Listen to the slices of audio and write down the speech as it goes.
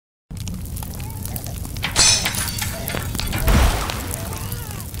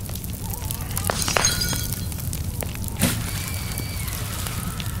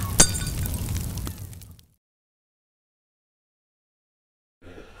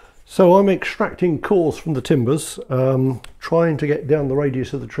So I'm extracting cores from the timbers, trying to get down the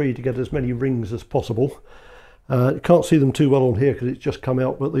radius of the tree to get as many rings as possible. You can't see them too well on here because it's just come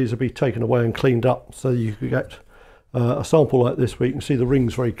out, but these will be taken away and cleaned up so you can get a sample like this where you can see the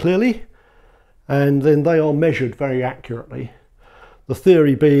rings very clearly, and then they are measured very accurately. The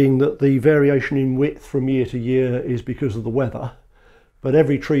theory being that the variation in width from year to year is because of the weather, but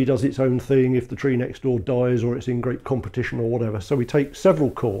every tree does its own thing if the tree next door dies or it's in great competition or whatever. So we take several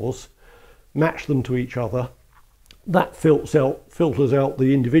cores, match them to each other. That filters out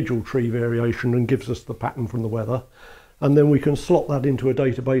the individual tree variation and gives us the pattern from the weather. And then we can slot that into a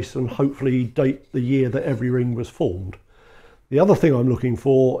database and hopefully date the year that every ring was formed. The other thing I'm looking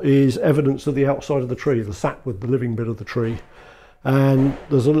for is evidence of the outside of the tree, the sapwood, the living bit of the tree. And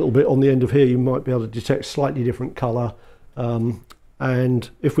there's a little bit on the end of here you might be able to detect slightly different colour. And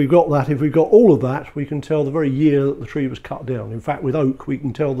if we've got all of that, we can tell the very year that the tree was cut down. In fact, with oak, we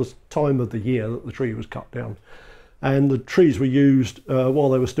can tell the time of the year that the tree was cut down. And the trees were used while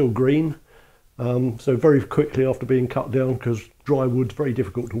they were still green, so very quickly after being cut down, because dry wood's very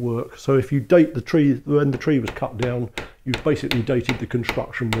difficult to work. So if you date the tree when the tree was cut down, you've basically dated the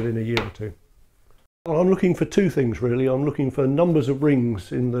construction within a year or two. I'm looking for two things really. I'm looking for numbers of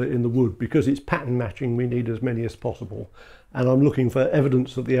rings in the wood, because it's pattern matching, we need as many as possible. And I'm looking for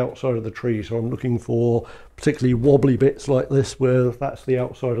evidence of the outside of the tree. So I'm looking for particularly wobbly bits like this, where that's the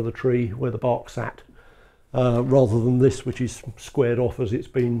outside of the tree where the bark sat, rather than this which is squared off as it's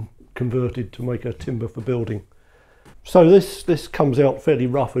been converted to make a timber for building. So this comes out fairly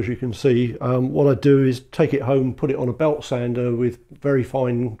rough, as you can see. What I do is take it home, put it on a belt sander with very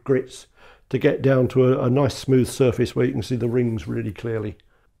fine grits to get down to a nice smooth surface where you can see the rings really clearly.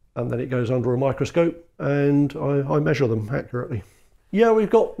 And then it goes under a microscope and I measure them accurately. Yeah, we've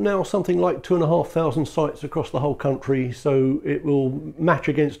got now something like 2,500 sites across the whole country, so it will match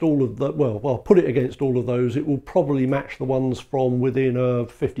against all of the, well, I'll put it against all of those. It will probably match the ones from within a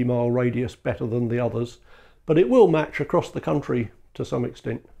 50-mile radius better than the others, but it will match across the country to some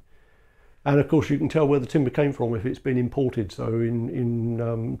extent. And of course you can tell where the timber came from if it's been imported. So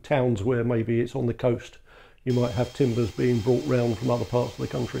in towns where maybe it's on the coast, you might have timbers being brought round from other parts of the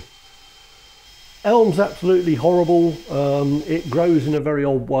country. Elm's absolutely horrible. It grows in a very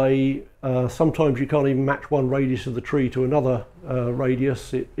odd way. Sometimes you can't even match one radius of the tree to another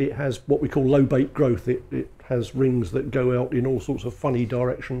radius. It has what we call lobate growth. It has rings that go out in all sorts of funny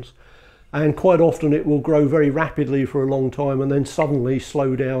directions. And quite often it will grow very rapidly for a long time and then suddenly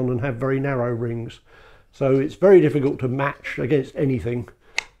slow down and have very narrow rings. So it's very difficult to match against anything.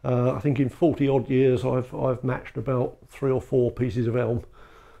 I think in 40 odd years I've matched about 3 or 4 pieces of elm,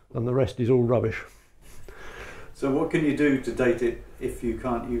 and the rest is all rubbish. So what can you do to date it if you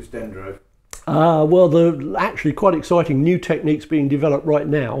can't use dendro? Well, there are actually quite exciting new techniques being developed right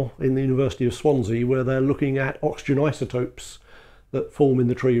now in the University of Swansea, where they're looking at oxygen isotopes that form in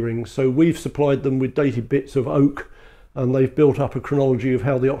the tree rings. So we've supplied them with dated bits of oak, and they've built up a chronology of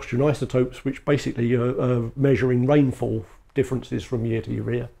how the oxygen isotopes, which basically are measuring rainfall differences from year to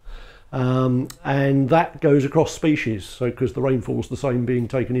year, and that goes across species. So because the rainfall's the same being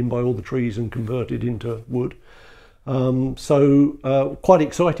taken in by all the trees and converted into wood. Quite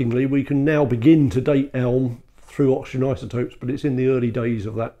excitingly, we can now begin to date elm through oxygen isotopes, but it's in the early days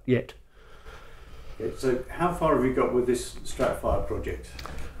of that yet. So how far have you got with this StratFire project?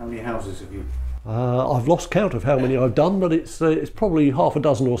 How many houses have you? I've lost count of how many I've done, but it's probably half a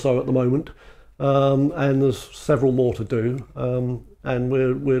dozen or so at the moment, and there's several more to do. And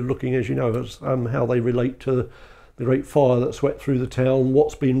we're looking, as you know, at how they relate to the great fire that swept through the town,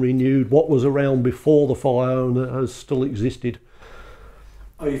 what's been renewed, what was around before the fire and has still existed.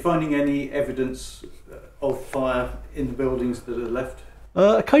 Are you finding any evidence of fire in the buildings that are left?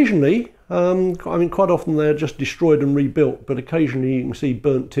 Occasionally. I mean, quite often they're just destroyed and rebuilt, but occasionally you can see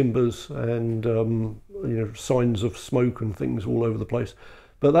burnt timbers and you know, signs of smoke and things all over the place.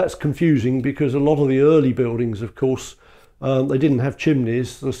 But that's confusing because a lot of the early buildings, of course, they didn't have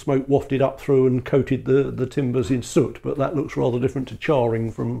chimneys. The smoke wafted up through and coated the timbers in soot, but that looks rather different to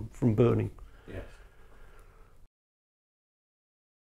charring from burning.